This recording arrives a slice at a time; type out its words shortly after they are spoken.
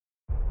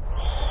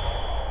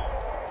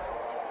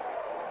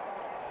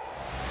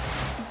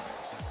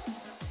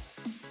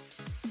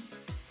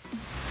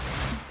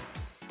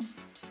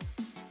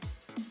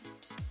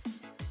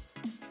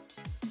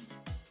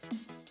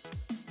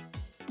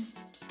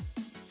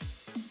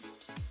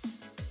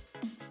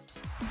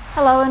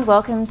Hello and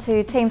welcome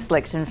to team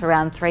selection for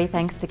round 3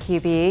 thanks to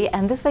QBE,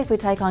 and this week we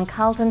take on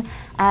Carlton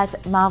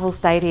at Marvel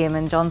Stadium.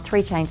 And John,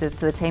 3 changes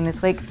to the team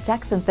this week.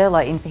 Jackson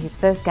Thurlow in for his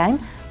first game.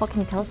 What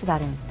can you tell us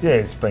about him? Yeah,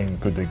 it's been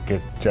good to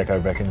get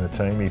Jacko back in the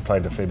team. He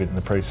played a fair bit in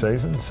the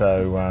pre-season,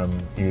 so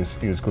he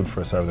was good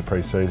for us over the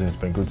pre-season. He's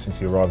been good since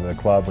he arrived at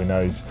the club. We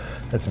know he's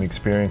had some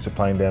experience of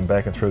playing down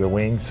back and through the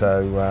wing,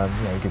 so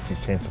he gets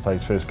his chance to play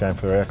his first game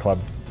for our club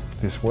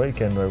this week,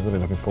 and we're really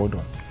looking forward to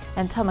it.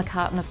 And Tom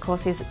McCartan, of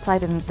course, he's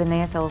played in the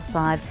NEFL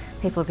side.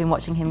 People have been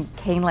watching him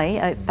keenly.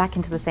 Back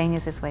into the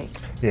seniors this week.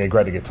 Yeah,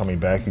 great to get Tommy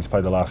back. He's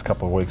played the last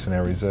couple of weeks in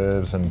our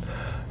reserves and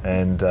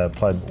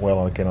played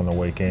well again on the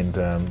weekend.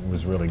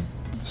 Was really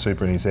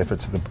super in his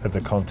efforts at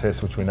the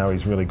contest, which we know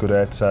he's really good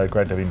at. So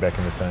great to have him back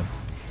in the team.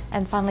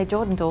 And finally,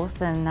 Jordan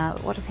Dawson,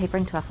 what does he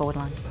bring to our forward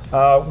line?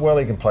 Well,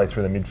 he can play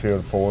through the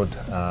midfield forward.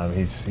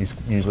 He's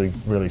usually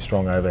really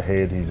strong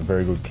overhead. He's a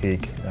very good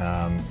kick,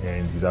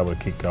 and he's able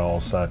to kick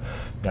goals. So,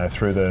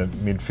 through the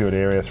midfield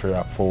area, through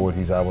up forward,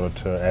 he's able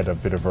to add a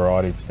bit of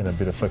variety and a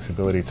bit of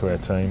flexibility to our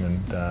team,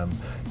 and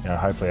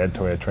hopefully add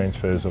to our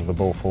transfers of the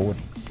ball forward.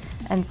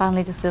 And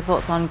finally, just your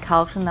thoughts on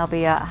Carlton. They'll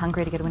be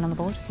hungry to get a win on the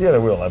board? Yeah, they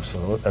will,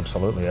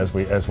 absolutely, as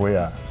we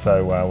are.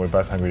 So we're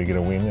both hungry to get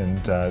a win,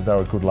 and they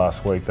were good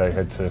last week. They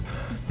had to,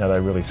 they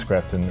really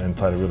scrapped and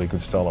played a really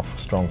good style of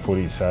strong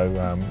footy.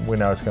 So we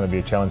know it's going to be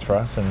a challenge for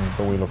us,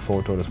 but we look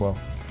forward to it as well.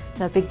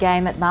 So a big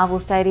game at Marvel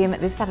Stadium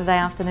this Saturday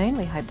afternoon.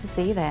 We hope to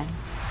see you there.